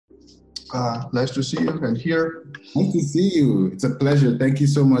Nice to see you and hear. Nice to see you. It's a pleasure. Thank you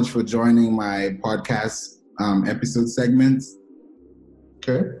so much for joining my podcast episode segment.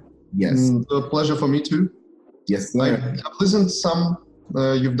 Okay. Yes. A pleasure for me too. Yes, sir. I've listened to some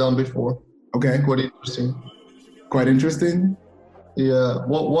you've done before. Okay. Quite interesting. Quite interesting? Yeah.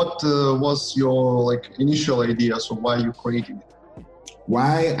 What was your initial idea? So why you created it?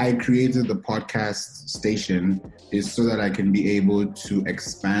 Why I created the podcast station is so that I can be able to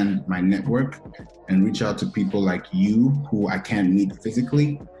expand my network and reach out to people like you who I can't meet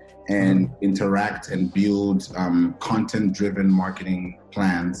physically and interact and build content-driven marketing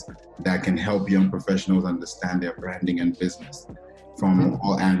plans that can help young professionals understand their branding and business from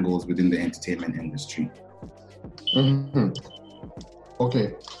all angles within the entertainment industry. Mm-hmm.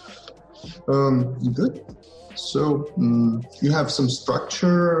 Okay. Good. So you have some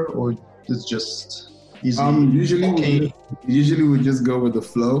structure, or it's just easy? Usually we just go with the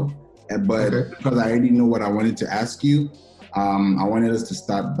flow, but because I already know what I wanted to ask you, I wanted us to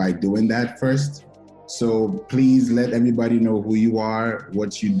start by doing that first. So please let everybody know who you are,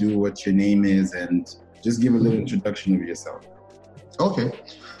 what you do, what your name is, and just give a little introduction of yourself. Okay.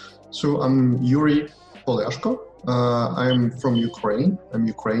 So I'm Yuri Polyashko. I'm from Ukraine. I'm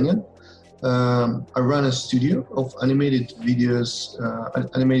Ukrainian. I run a studio of animated videos,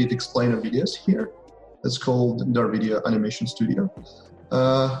 animated explainer videos here. It's called Dar Video Animation Studio.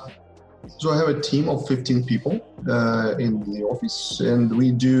 So I have a team of 15 people in the office, and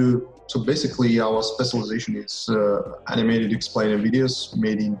we do, so basically our specialization is animated explainer videos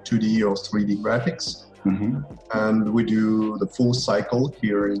made in 2D or 3D graphics. Mm-hmm. And we do the full cycle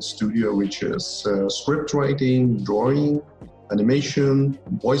here in studio, which is script writing, drawing, animation,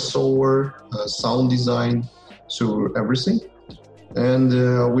 voiceover, sound design, so everything. And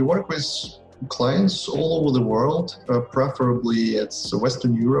we work with clients all over the world, preferably it's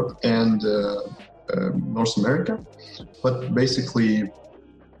Western Europe and North America. But basically,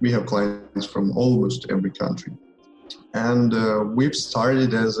 we have clients from almost every country. And we've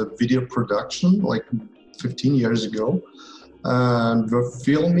started as a video production like 15 years ago. We're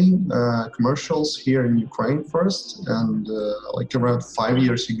filming commercials here in Ukraine first, and around 5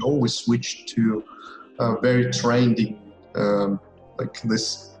 years ago, we switched to very trending,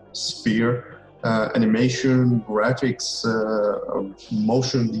 this sphere, animation, graphics,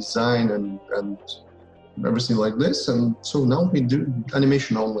 motion design, and everything like this. And so now we do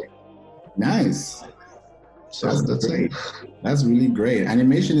animation only. Nice. So that's great. That's really great.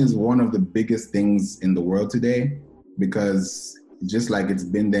 Animation is one of the biggest things in the world today, because just like it's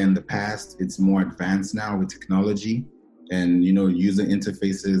been there in the past, it's more advanced now with technology and, user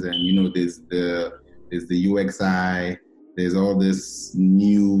interfaces, and, there's the UXI, there's all this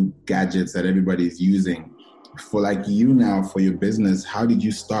new gadgets that everybody's using. For you now, for your business, how did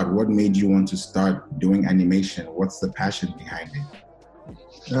you start? What made you want to start doing animation? What's the passion behind it?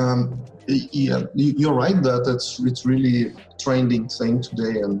 Yeah, you're right that it's really trending thing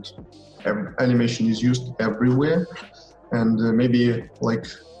today, and animation is used everywhere. And maybe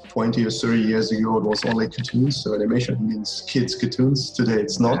 20 or 30 years ago, it was only cartoons. So animation means kids' cartoons. Today,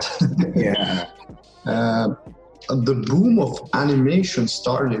 it's not. Yeah. The boom of animation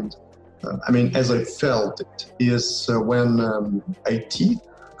started, as I felt it, is when IT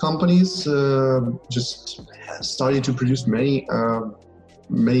companies just started to produce many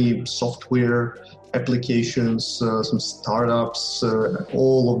software applications, some startups,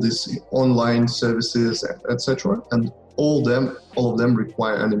 all of these online services, etc. And all of them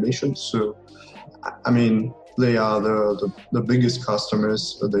require animation. So, they are the biggest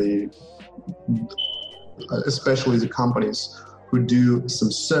customers. Especially the companies who do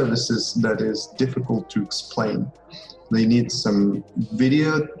some services that is difficult to explain. They need some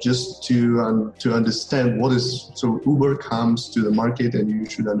video just to understand what is. So Uber comes to the market, and you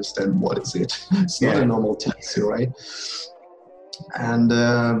should understand what is it. It's not a normal taxi, right? And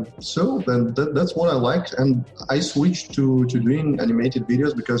so then that's what I liked, and I switched to doing animated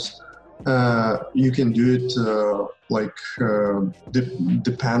videos because you can do it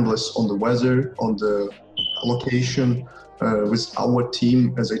dependless on the weather, on the location. With our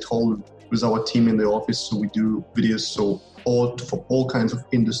team, as I told, with our team in the office, so we do videos for all kinds of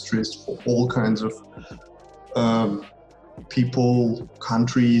industries, for all kinds of people,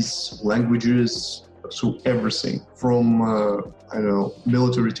 countries, languages, so everything from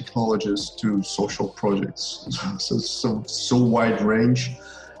military technologies to social projects. So wide range.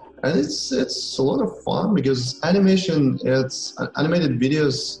 And it's a lot of fun because animated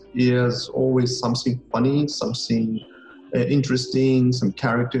videos is always something funny, something interesting, some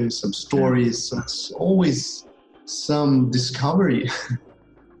characters, some stories. So it's always some discovery.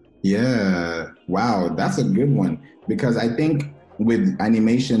 Yeah. Wow, that's a good one. Because I think with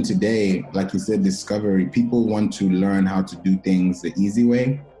animation today, like you said, discovery, people want to learn how to do things the easy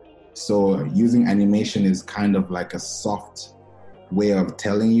way. So using animation is kind of like a soft way of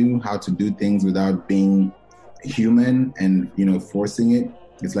telling you how to do things without being human and, forcing it.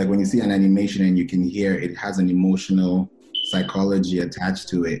 It's like when you see an animation and you can hear it has an emotional psychology attached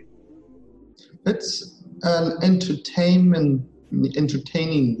to it. It's an entertaining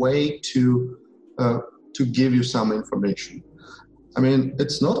way to give you some information. I mean,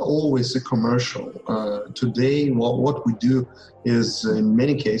 it's not always a commercial. Today, what we do is, in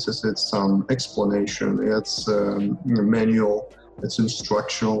many cases, it's some explanation, it's manual, it's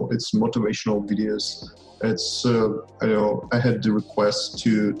instructional, it's motivational videos. It's, I had the request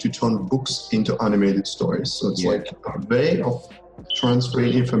to turn books into animated stories. So it's like a way of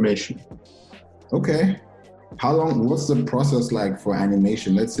transferring information. Okay. What's the process like for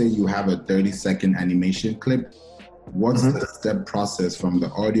animation? Let's say you have a 30-second animation clip. What's the step process from the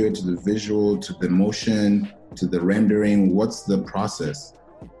audio to the visual to the motion to the rendering? What's the process?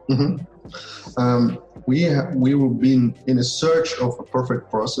 We have been in a search of a perfect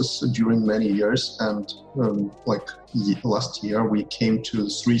process during many years, and last year we came to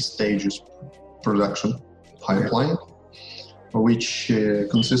 3 stages production pipeline, which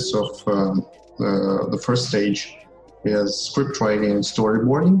consists of the first stage is script writing and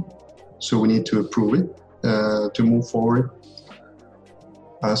storyboarding. So we need to approve it to move forward.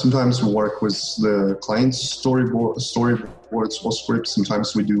 Sometimes we work with the client's storyboards or scripts.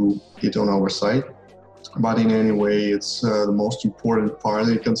 Sometimes we do it on our side. But in any way, it's the most important part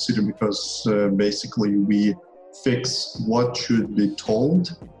I consider, because basically we fix what should be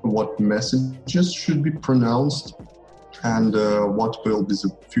told, what messages should be pronounced, and what will be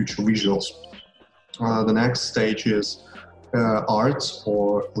the future visuals. The next stage is art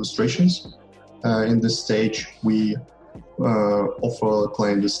or illustrations. In this stage, we offer a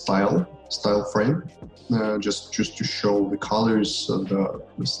client the style frame, just to show the colors,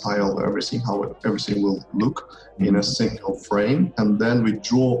 the style, everything, how everything will look in a single frame, and then we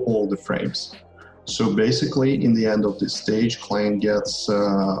draw all the frames. So basically, in the end of this stage, client gets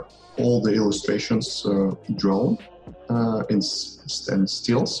all the illustrations drawn in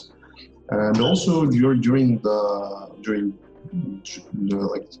stills, and also during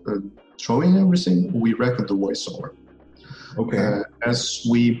showing everything, we record the voiceover. Okay. As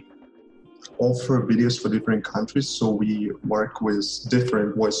we offer videos for different countries, so we work with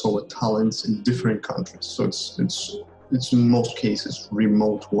different voiceover talents in different countries. So it's in most cases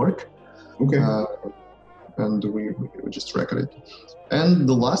remote work. Okay. And we just record it. And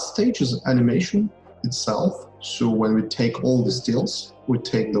the last stage is animation itself. So when we take all the stills, we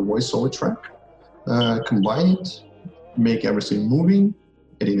take the voiceover track, combine it, make everything moving,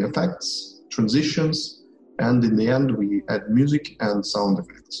 adding effects, transitions, and in the end we add music and sound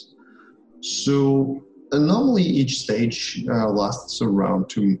effects. So normally each stage lasts around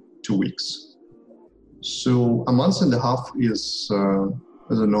two weeks. So a month and a half is a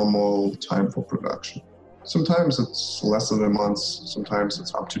normal time for production. Sometimes it's less than a month, sometimes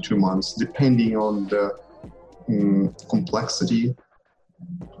it's up to 2 months, depending on the complexity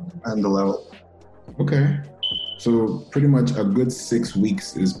and the level. Okay. So pretty much a good 6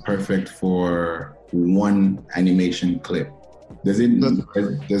 weeks is perfect for one animation clip. Does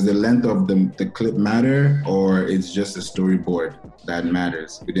the length of the clip matter, or it's just a storyboard that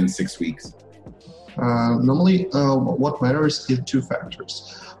matters within 6 weeks? Normally, what matters is 2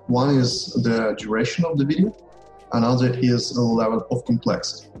 factors. One is the duration of the video, another is the level of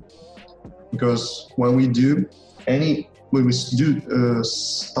complexity. Because when we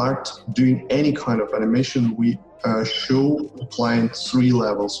start doing any kind of animation, we show the client 3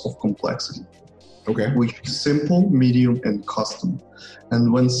 levels of complexity. Okay. Which is simple, medium, and custom.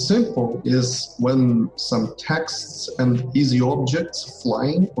 And when simple is when some texts and easy objects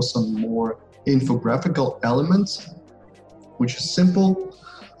flying, or some more infographical elements, which is simple,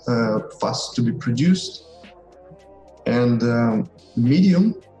 fast to be produced. And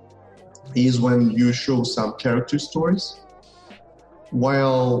medium is when you show some character stories,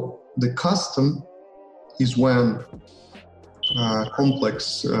 while the custom is when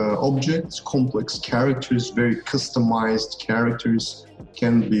complex objects, complex characters, very customized characters,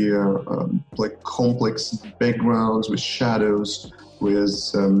 can be like complex backgrounds with shadows,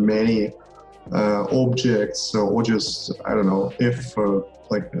 with many objects, or just, I don't know, if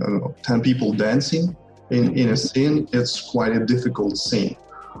 10 people dancing in a scene, it's quite a difficult scene.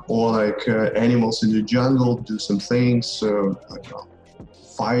 Or like animals in the jungle do some things,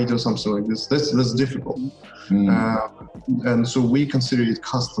 fight or something like this. That's difficult. And so we consider it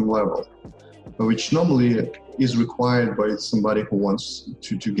custom level, which normally is required by somebody who wants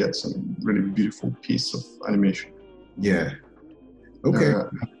to get some really beautiful piece of animation. Yeah. Okay.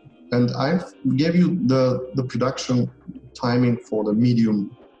 And I've gave you the production timing for the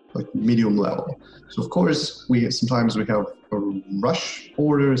medium level. So of course sometimes we have rush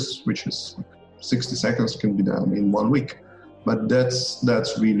orders, which is 60 seconds can be done in 1 week. But that's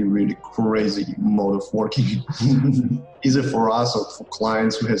really, really crazy mode of working. Either for us or for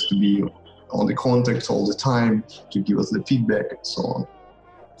clients who has to be on the contact all the time to give us the feedback and so on.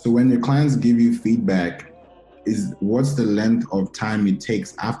 So when your clients give you feedback, what's the length of time it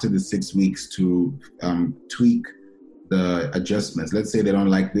takes after the 6 weeks to tweak the adjustments? Let's say they don't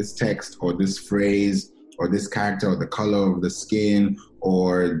like this text or this phrase or this character or the color of the skin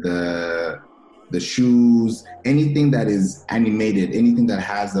or the shoes, anything that is animated, anything that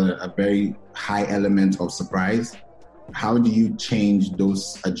has a very high element of surprise. How do you change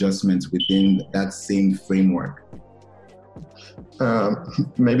those adjustments within that same framework?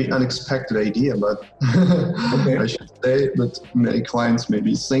 Maybe unexpected idea, but okay. I should say that many clients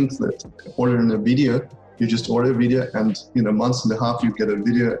maybe think that ordering a video, you just order a video and in a month and a half you get a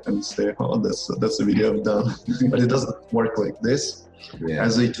video and say, oh, that's a video I've done. But it doesn't work like this. Yeah.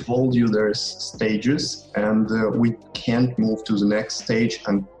 As I told you, there's stages and we can't move to the next stage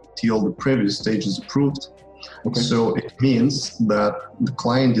until the previous stage is approved. Okay. So it means that the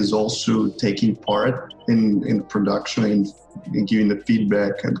client is also taking part in production, in giving the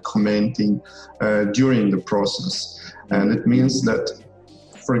feedback and commenting during the process. And it means that,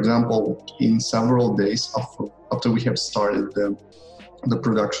 for example, in several days after we have started the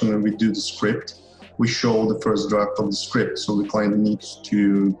production and we do the script, we show the first draft of the script. So the client needs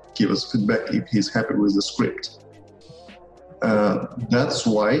to give us feedback if he's happy with the script. That's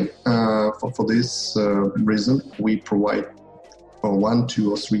why, for this reason, we provide 1,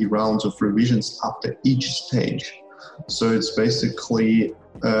 2, or 3 rounds of revisions after each stage. So it's basically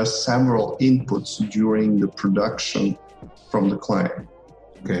several inputs during the production from the client.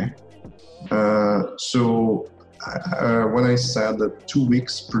 Okay. So when I said that 2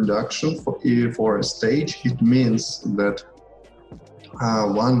 weeks production for a stage, it means that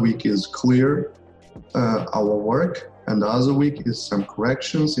 1 week is clear our work, and the other week is some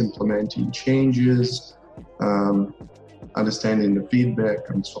corrections, implementing changes, understanding the feedback,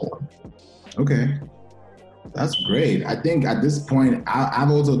 and so on. Okay. That's great. I think at this point, I've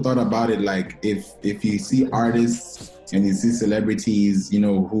also thought about it like if you see artists and you see celebrities,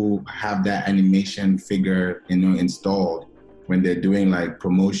 who have that animation figure, installed when they're doing like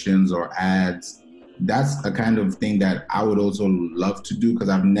promotions or ads, that's a kind of thing that I would also love to do because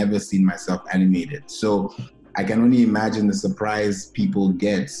I've never seen myself animated. So I can only imagine the surprise people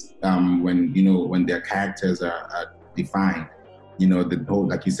get when their characters are defined.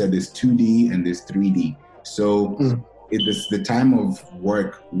 Like you said, there's 2D and there's 3D. So the time of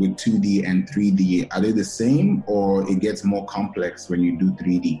work with 2D and 3D, are they the same or it gets more complex when you do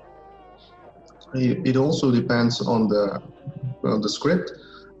 3D? It also depends on the script,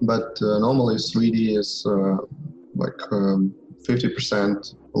 but normally 3D is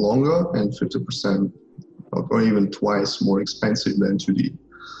 50% longer and 50% or even twice more expensive than 2D.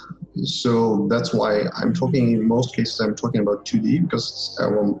 So that's why in most cases I'm talking about 2D because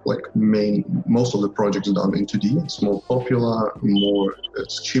most of the projects are done in 2D. It's more popular,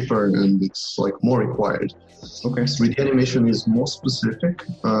 it's cheaper, and it's more required. Okay. 3D animation is more specific,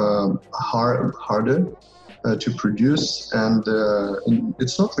 harder to produce, and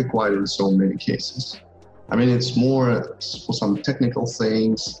it's not required in so many cases. I mean, it's more for some technical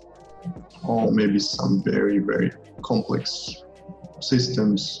things, or maybe some very, very complex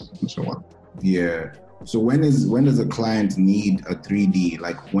systems and so on. Yeah. So when does a client need a 3D?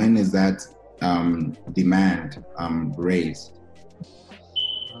 Like when is that demand raised?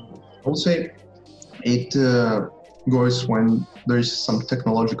 I would say it goes when there is some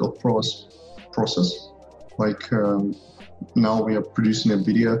technological process. Like now we are producing a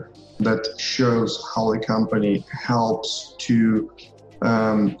video that shows how the company helps to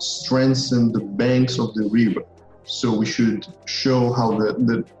strengthen the banks of the river. So we should show how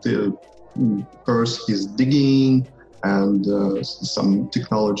the earth is digging and some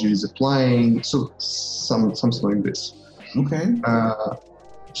technology is applying. So something like this. Okay.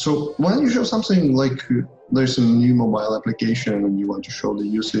 So when you show something like there's a new mobile application and you want to show the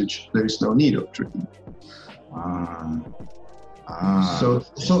usage, there is no need of 3D. So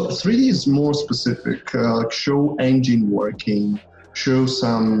 3D is more specific, like show engine working, show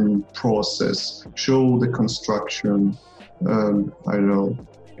some process, show the construction,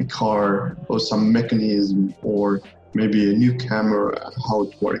 a car or some mechanism or maybe a new camera, how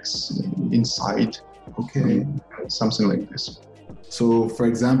it works inside. Okay. Something like this. So, for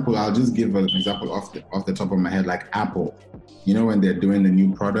example, I'll just give an example off the top of my head, like Apple. You know, when they're doing the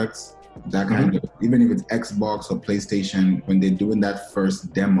new products, that kind of, even if it's Xbox or PlayStation, when they're doing that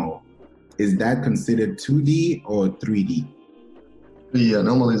first demo, is that considered 2D or 3D? Yeah,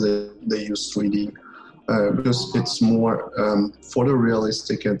 normally they use 3D because it's more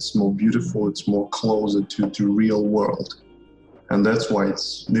photorealistic, it's more beautiful, it's more closer to real world. And that's why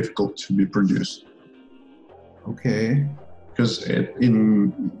it's difficult to be produced. Okay. Because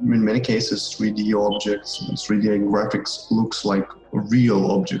in many cases, 3D objects, 3D graphics looks like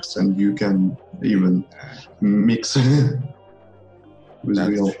real objects, and you can even mix with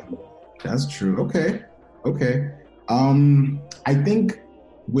real. That's true. Okay. I think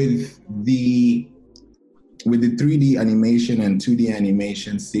with the 3D animation and 2D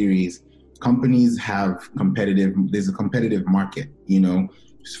animation series, companies there's a competitive market, you know,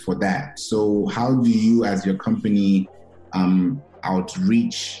 for that. So how do you, as your company,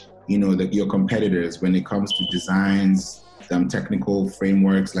 outreach, you know, your competitors when it comes to designs, technical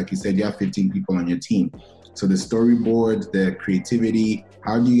frameworks? Like you said, you have 15 people on your team. So the storyboard, the creativity,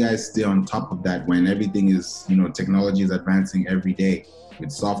 how do you guys stay on top of that when everything is, you know, technology is advancing every day with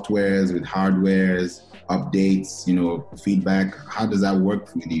softwares, with hardwares, updates, you know, feedback? How does that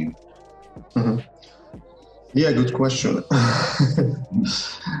work with you? Mm-hmm. Yeah, good question.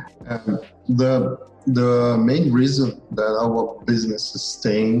 The main reason that our business is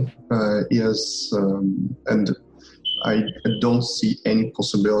staying is, and I don't see any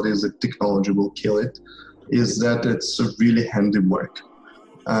possibilities that technology will kill it, is that it's a really handy work.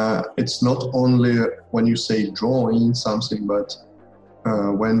 It's not only when you say drawing something, but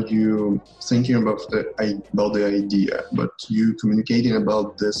when you thinking about the idea, but you communicating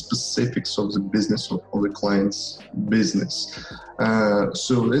about the specifics of the business of the client's business.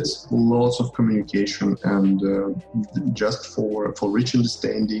 So it's lots of communication and just for rich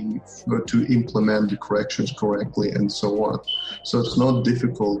understanding, to implement the corrections correctly and so on. So it's not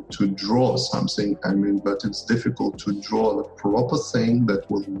difficult to draw something, but it's difficult to draw the proper thing that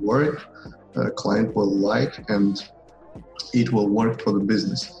will work, client will like, and it will work for the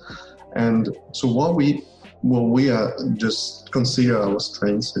business. And so what we are just consider our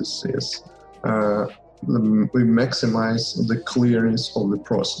strengths is we maximize the clearance of the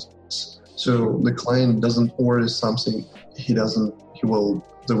process. So the client doesn't order something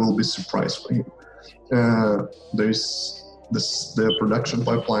there will be surprise for him. There's the production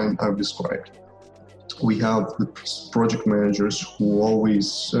pipeline I've described. We have the project managers who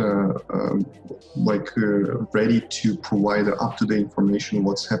always ready to provide up-to-date information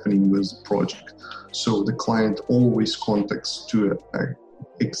what's happening with the project. So the client always contacts to an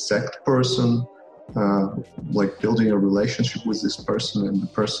exact person, like building a relationship with this person, and the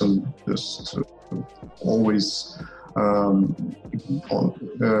person just always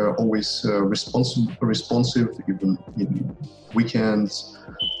responsive, even in weekends,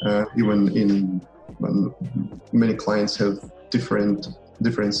 even in when many clients have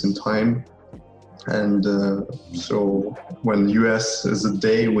difference in time. And so when US is a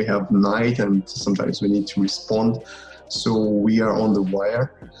day, we have night, and sometimes we need to respond. So we are on the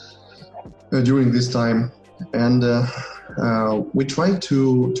wire during this time. And we try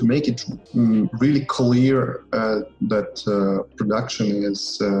to make it really clear that production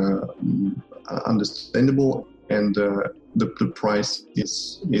is understandable, and the price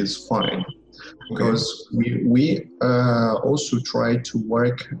is fine. Because we also try to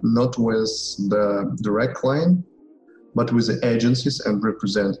work not with the direct client, but with the agencies and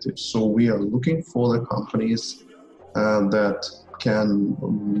representatives. So we are looking for the companies that can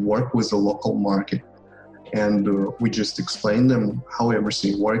work with the local market. And we just explain them how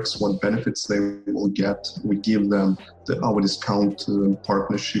everything works, what benefits they will get. We give them our discount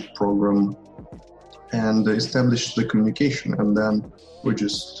partnership program and establish the communication. And then we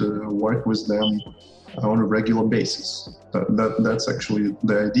just work with them on a regular basis. That's actually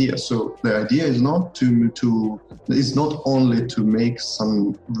the idea. So the idea is not is not only to make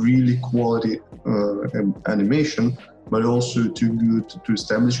some really quality animation, but also to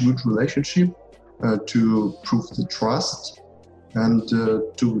establish good relationship, to prove the trust, and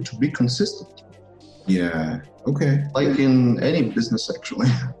to be consistent. Yeah. Okay. Like in any business, actually.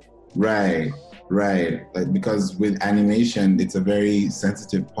 Right. Like, because with animation, it's a very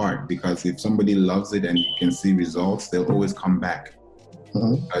sensitive part, because if somebody loves it and you can see results, they'll always come back.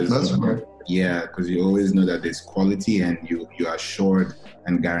 Mm-hmm. That's right. Yeah, because you always know that there's quality, and you are assured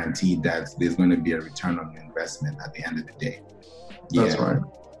and guaranteed that there's going to be a return on your investment at the end of the day. That's right.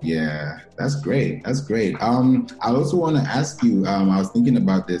 Yeah, that's great. That's great. I also want to ask you, I was thinking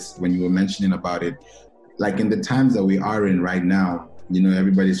about this when you were mentioning about it, like in the times that we are in right now, you know,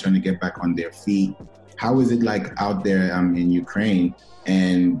 everybody's trying to get back on their feet. How is it like out there in Ukraine?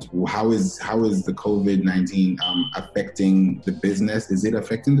 And how is the COVID-19 affecting the business? Is it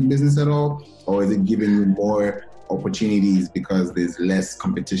affecting the business at all? Or is it giving you more opportunities because there's less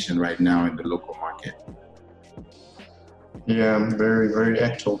competition right now in the local market? Yeah, very, very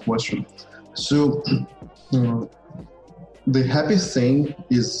actual question. So, uh, the happy thing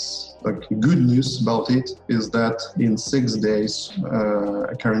is, like, good news about it is that in 6 days,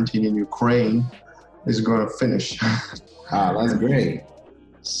 quarantine in Ukraine is going to finish. Ah, that's great.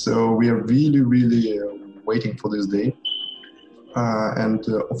 So we are really, really waiting for this day. And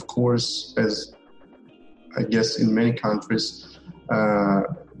of course, as I guess in many countries,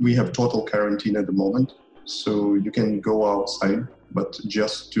 we have total quarantine at the moment. So you can go outside, but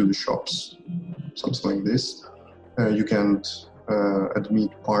just to the shops, something like this. You can't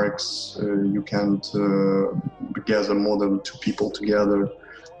admit parks, you can't gather more than 2 people together,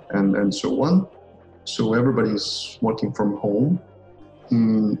 and so on. So everybody's working from home.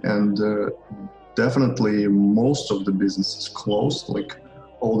 And definitely most of the businesses closed, like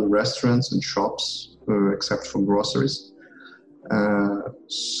all the restaurants and shops, except for groceries.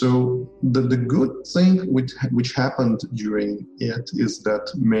 So the good thing which happened during it is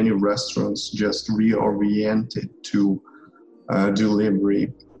that many restaurants just reoriented to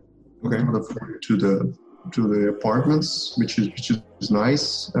delivery to the apartments, which is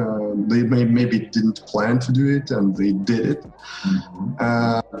nice. They maybe didn't plan to do it, and they did it.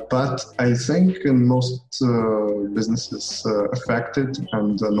 But I think most businesses affected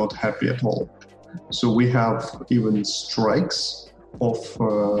and are not happy at all. So we have even strikes of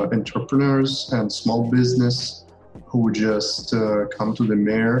entrepreneurs and small business who just come to the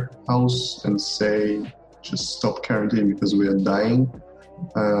mayor house and say, just stop quarantine because we are dying.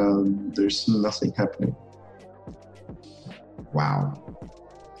 There's nothing happening. Wow.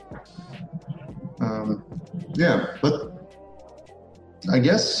 Yeah, but I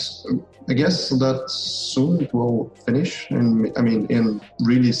guess that soon it will finish. And I mean, in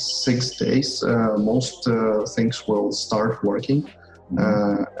really 6 days, most things will start working,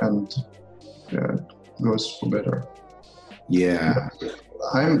 and goes for better. Yeah.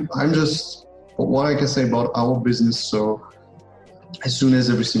 I'm just, what I can say about our business. So as soon as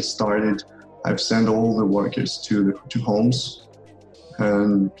everything started, I've sent all the workers to homes,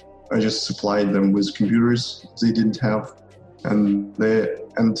 and I just supplied them with computers they didn't have, and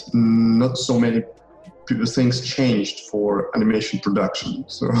not so many things changed for animation production.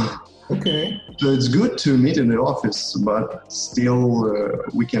 So okay, so it's good to meet in the office, but still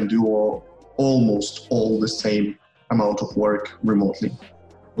we can do almost all the same amount of work remotely.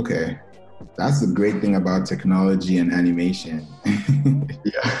 Okay, that's the great thing about technology and animation.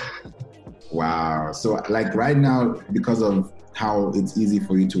 Yeah. Wow. So like right now, because of how it's easy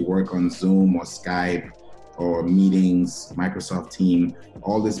for you to work on Zoom or Skype or meetings, Microsoft Teams,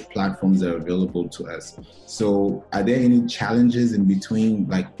 all these platforms are available to us. So are there any challenges in between,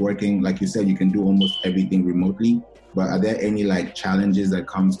 like working, like you said, you can do almost everything remotely, but are there any like challenges that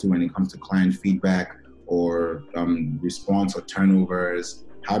comes to when it comes to client feedback or response or turnovers?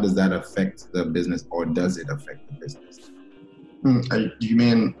 How does that affect the business, or does it affect the business? You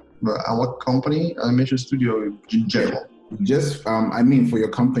mean our company, Animation Studio in general? Just, I mean, for your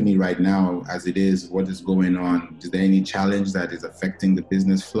company right now, as it is, what is going on? Is there any challenge that is affecting the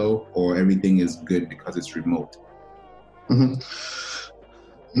business flow, or everything is good because it's remote?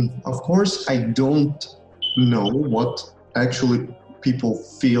 Of course, I don't know what actually people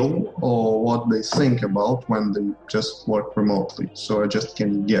feel or what they think about when they just work remotely. So I just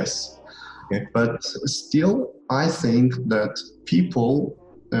can guess. Okay. But still, I think that people,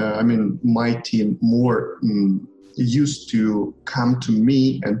 my team more used to come to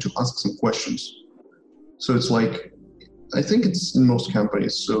me and to ask some questions. So it's like, I think it's in most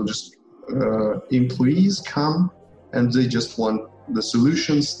companies. So just employees come and they just want the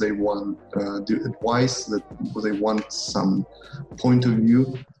solutions, they want the advice, that they want some point of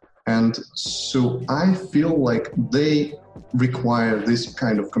view. And so I feel like they require this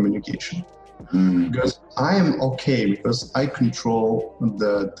kind of communication. Because I am okay, because I control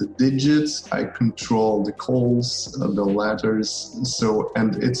the digits, I control the calls, the letters,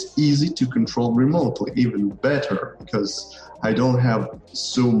 and it's easy to control remotely, even better, because I don't have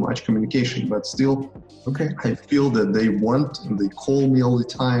so much communication, but still, okay, I feel that they call me all the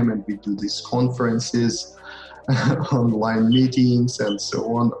time, and we do these conferences, online meetings, and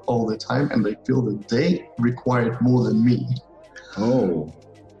so on all the time, and I feel that they require it more than me. Oh.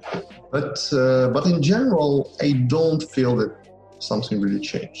 But in general, I don't feel that something really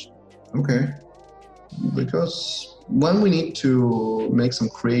changed. Okay. Because when we need to make some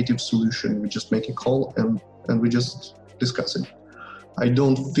creative solution, we just make a call and we just discuss it. I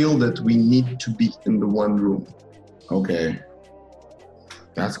don't feel that we need to be in the one room. Okay.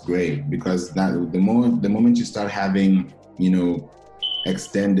 That's great, because that the moment you start having,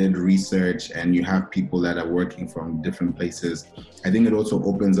 extended research and you have people that are working from different places, I think it also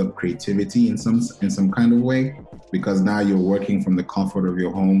opens up creativity in some kind of way, because now you're working from the comfort of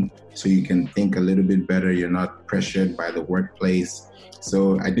your home, so you can think a little bit better. You're not pressured by the workplace.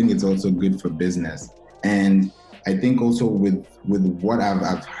 So I think it's also good for business. And I think also with what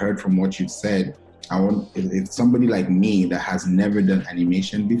I've heard from what you've said, if somebody like me that has never done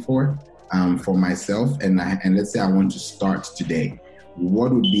animation before, for myself, and let's say I want to start today,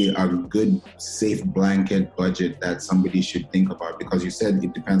 what would be a good safe blanket budget that somebody should think about? Because you said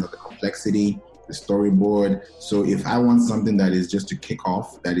it depends on the complexity, the storyboard. So if I want something that is just to kick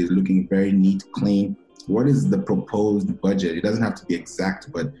off, that is looking very neat, clean, what is the proposed budget? It doesn't have to be exact,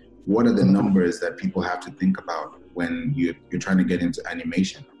 but what are the numbers that people have to think about when you're trying to get into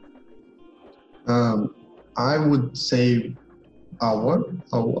animation? I would say our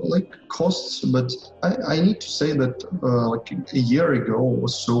like costs, but I need to say that like a year ago or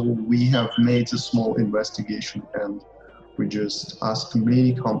so, we have made a small investigation and we just asked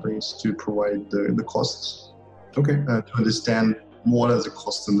many companies to provide the costs. Okay. To understand what are the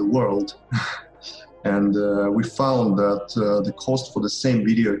costs in the world. And we found that the cost for the same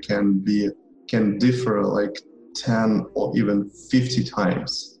video can differ like 10 or even 50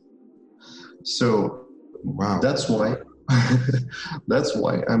 times. So wow, that's why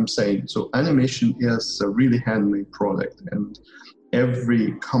I'm saying, so animation is a really handmade product, and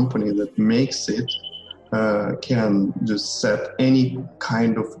every company that makes it can just set any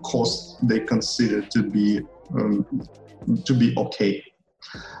kind of cost they consider to be okay.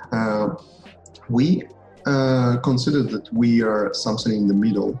 We consider that we are something in the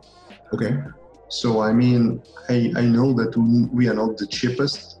middle. Okay. So I mean, I know that we are not the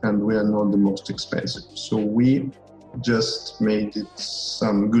cheapest and we are not the most expensive. So we just made it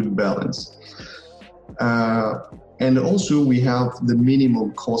some good balance. And also we have the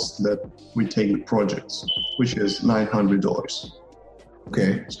minimum cost that we take the projects, which is $900.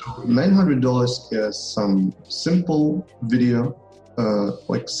 Okay. So $900 is some simple video,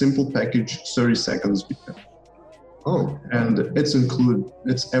 like simple package, 30 seconds video. Oh. And it's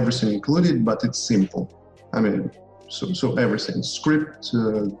everything included, but it's simple. I mean, so everything, script,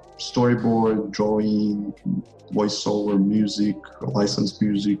 storyboard, drawing, voiceover, music, licensed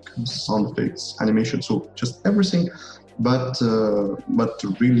music, sound effects, animation, so just everything, but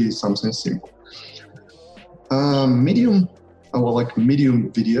really something simple. Medium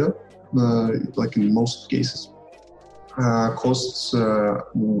video, like in most cases, costs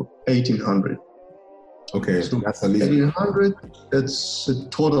 $1,800. Okay, so that's a least. $1,800. It's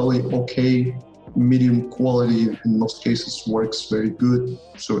totally okay. Medium quality in most cases works very good.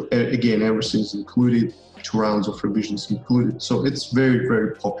 So again, everything's included. 2 rounds of revisions included. So it's very,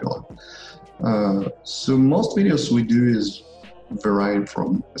 very popular. So most videos we do is varying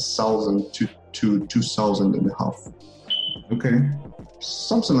from 1,000 to 2,500. Okay.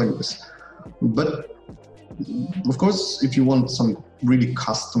 Something like this. But of course, if you want some really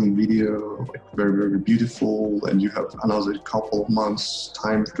custom video, like very, very beautiful, and you have another couple of months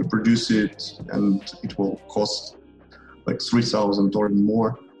time to produce it, and it will cost like 3,000 or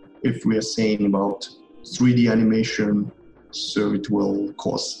more. If we are saying about 3D animation, so it will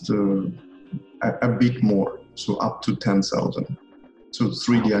cost a bit more, so up to 10,000. So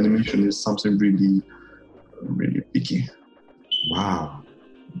 3D animation is something really, really picky. Wow,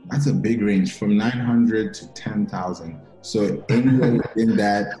 that's a big range, from 900 to 10,000. So anywhere within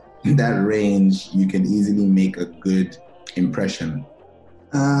that range, you can easily make a good impression.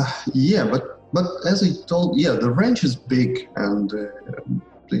 Yeah, but as I told, the range is big, and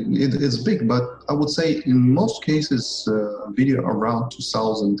it's big. But I would say in most cases, video around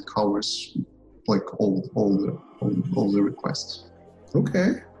 2,000 covers like all the requests.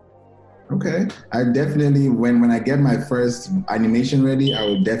 Okay. I definitely, when I get my first animation ready, I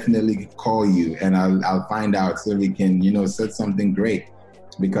will definitely call you and I'll find out so we can, set something great,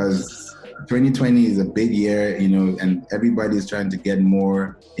 because 2020 is a big year, and everybody's trying to get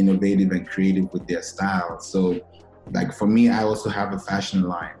more innovative and creative with their style. So like for me, I also have a fashion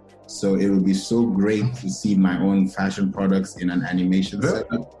line. So it would be so great to see my own fashion products in an animation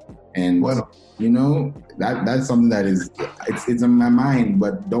setup. And that's something that it's in my mind,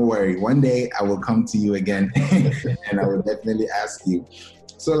 but don't worry, one day I will come to you again and I will definitely ask you.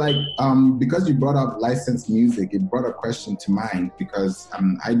 So like, because you brought up licensed music, it brought a question to mind because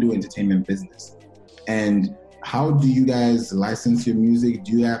I do entertainment business. And how do you guys license your music?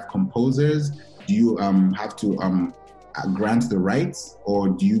 Do you have composers? Do you have to grant the rights, or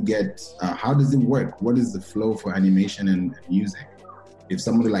do you get, how does it work? What is the flow for animation and music? If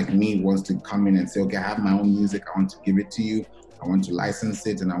somebody like me wants to come in and say, okay, I have my own music, I want to give it to you, I want to license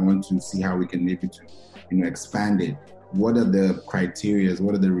it, and I want to see how we can maybe to, expand it. What are the criteria?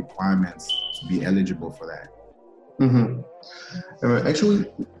 What are the requirements to be eligible for that? Mm-hmm. Actually,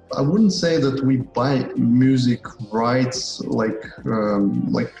 I wouldn't say that we buy music rights like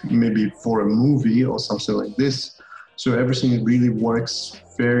maybe for a movie or something like this. So everything really works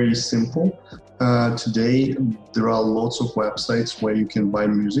very simple. Today, there are lots of websites where you can buy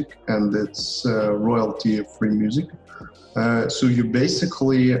music, and it's royalty-free music. So you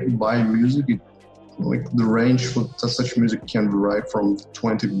basically buy music. Like the range for such music can vary from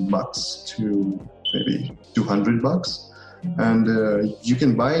 $20 to maybe $200, and you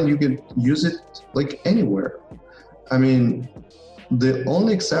can buy and you can use it like anywhere. I mean, the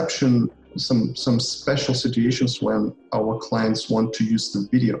only exception, some special situations when our clients want to use the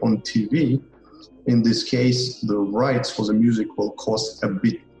video on TV. In this case, the rights for the music will cost a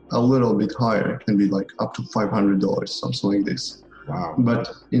little bit higher. It can be like up to $500, something like this. Wow.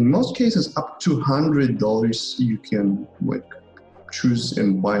 But in most cases, up to $100, you can like choose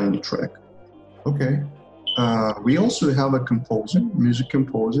and buy any track. Okay. We also have a music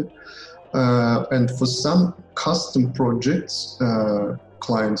composer, and for some custom projects,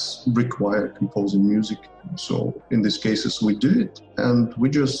 clients require composing music. So in these cases, we do it, and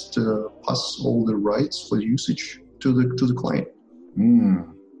we just pass all the rights for usage to the client.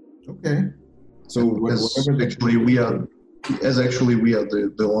 Okay. So actually we are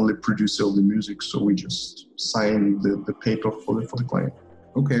the only producer of the music, so we just sign the paper for the client.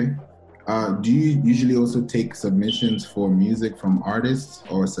 Okay. Do you usually also take submissions for music from artists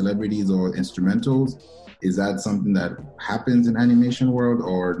or celebrities or instrumentals? Is that something that happens in animation world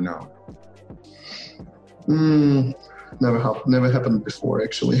or no? Never happened before,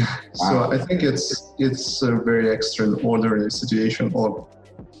 actually. Wow. So I think it's a very extraordinary situation, or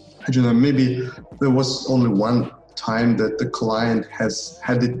I don't know, maybe there was only one time that the client had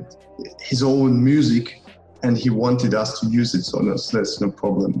his own music and he wanted us to use it, so that's no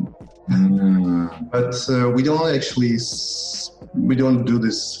problem. But we don't do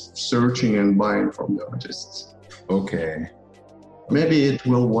this searching and buying from the artists. Okay. Maybe it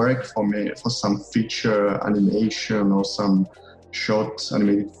will work for me for some feature animation or some short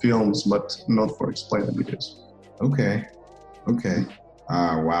animated films, but not for explainer videos. Okay.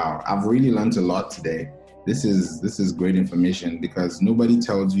 Wow. I've really learned a lot today. This is great information because nobody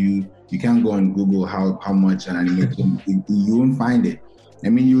tells you can't go and Google how much an animation, you won't find it. I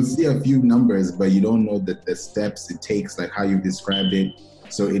mean, you'll see a few numbers, but you don't know the steps it takes, like how you've described it.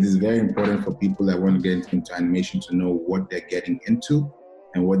 So it is very important for people that want to get into animation to know what they're getting into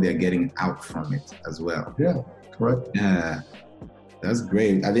and what they're getting out from it as well. Yeah, correct. Yeah, that's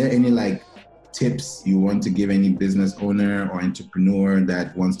great. Are there any like tips you want to give any business owner or entrepreneur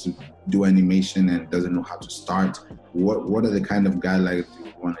that wants to do animation and doesn't know how to start? What are the kind of guidelines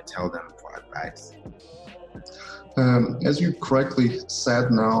you want to tell them for advice? As you correctly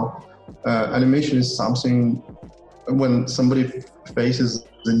said now, animation is something, when somebody faces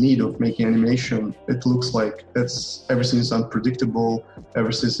the need of making animation, it looks like everything is unpredictable,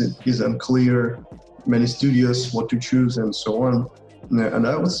 everything is unclear, many studios, what to choose, and so on. And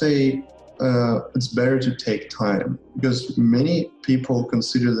I would say it's better to take time, because many people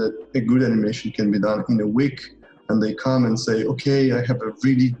consider that a good animation can be done in a week, and they come and say, okay, I have a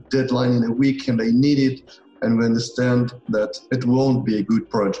really deadline in a week and I need it, and we understand that it won't be a good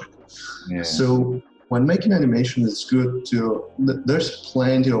project. Yeah. So when making animation, it's good there's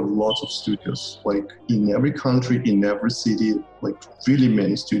plenty of lots of studios, like in every country, in every city, like really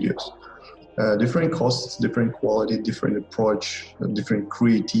many studios. Different costs, different quality, different approach, different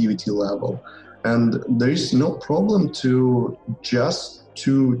creativity level. And there is no problem to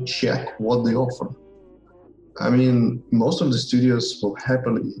check what they offer. I mean, most of the studios will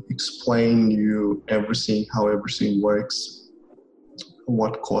happily explain you everything, how everything works,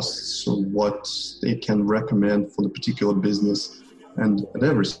 what costs, what they can recommend for the particular business, and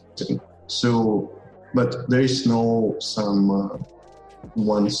everything. So, but there is no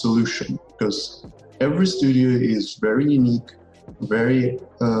one solution, because every studio is very unique, very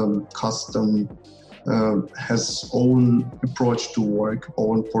custom, has own approach to work,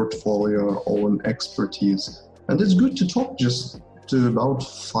 own portfolio, own expertise. And it's good to talk just to about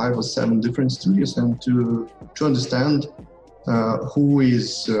 5 or 7 different studios and to understand who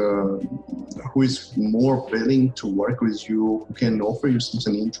is more willing to work with you, who can offer you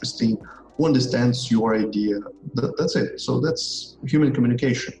something interesting, who understands your idea. That's it. So that's human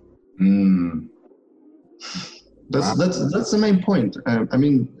communication. That's the main point. I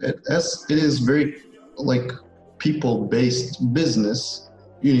mean, as it is very like people-based business,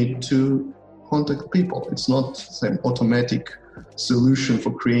 you need to contact people. It's not some automatic solution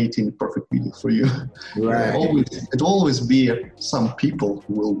for creating perfect video for you. Right. It always be some people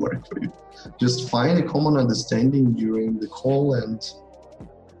who will work for you. Just find a common understanding during the call and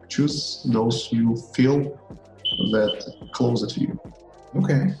choose those you feel that closer to you.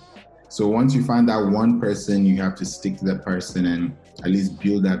 Okay. So once you find that one person, you have to stick to that person and at least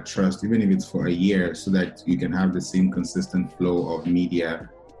build that trust, even if it's for a year, so that you can have the same consistent flow of media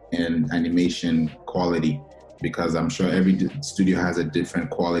and animation quality. Because I'm sure every studio has a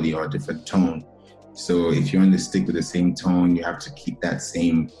different quality or a different tone. So if you want to stick with the same tone, you have to keep that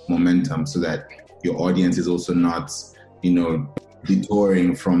same momentum so that your audience is also not,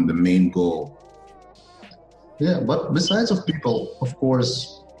 detouring from the main goal. Yeah, but besides of people, of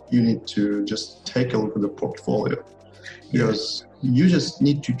course, you need to just take a look at the portfolio, because you just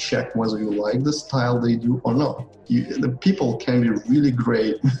need to check whether you like the style they do or not. The people can be really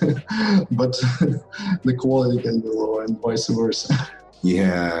great, but the quality can be low and vice versa.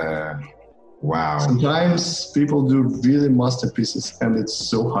 Yeah. Wow. Sometimes people do really masterpieces and it's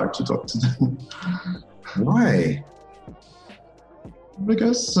so hard to talk to them. Why?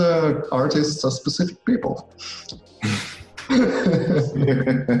 Because artists are specific people.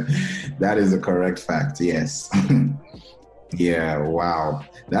 That is a correct fact, yes. Yeah, wow.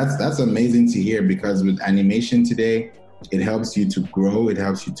 That's amazing to hear, because with animation today, it helps you to grow, it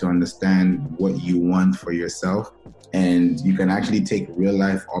helps you to understand what you want for yourself, and you can actually take real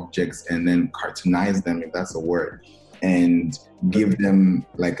life objects and then cartoonize them, if that's a word, and give them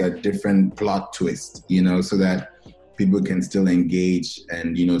like a different plot twist, so that people can still engage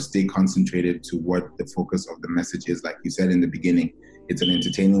and, stay concentrated to what the focus of the message is. Like you said in the beginning, it's an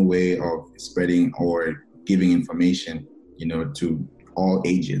entertaining way of spreading or giving information, to all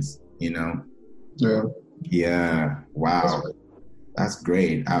ages, Yeah. Yeah. Wow. That's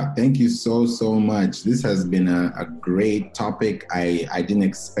great. Thank you so much. This has been a great topic. I didn't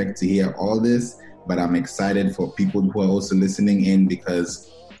expect to hear all this, but I'm excited for people who are also listening in,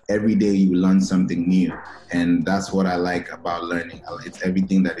 because every day you learn something new. And that's what I like about learning. It's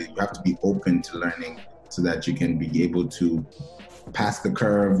everything that you have to be open to learning, so that you can be able to pass the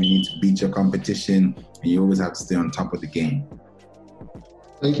curve. You need to beat your competition, and you always have to stay on top of the game.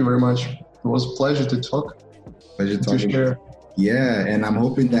 Thank you very much. It was a pleasure to talk. Pleasure talking. To share. Yeah, and I'm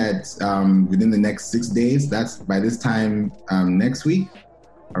hoping that within the next 6 days, that's by this time next week,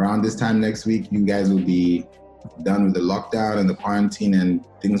 around this time next week, you guys will be done with the lockdown and the quarantine, and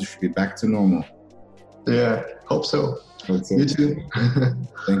things should be back to normal. Yeah, hope so. You too.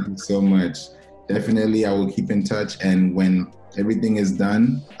 Thank you so much. Definitely, I will keep in touch, and when everything is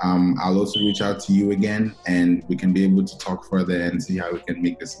done, I'll also reach out to you again, and we can be able to talk further and see how we can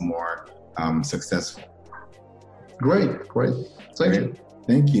make this more successful. Great.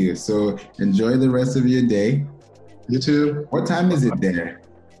 Thank you. So enjoy the rest of your day. You too. What time is it there?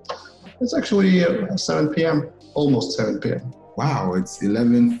 It's actually 7 p.m., almost 7 p.m. Wow, it's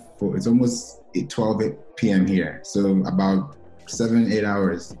it's almost 12 p.m. here. So about 7-8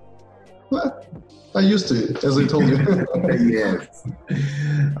 hours. Well, I used to it, as I told you. Yes.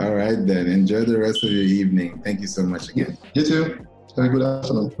 All right, then. Enjoy the rest of your evening. Thank you so much again. You too. Have a good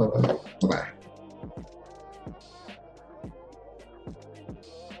afternoon. Bye-bye. Bye-bye.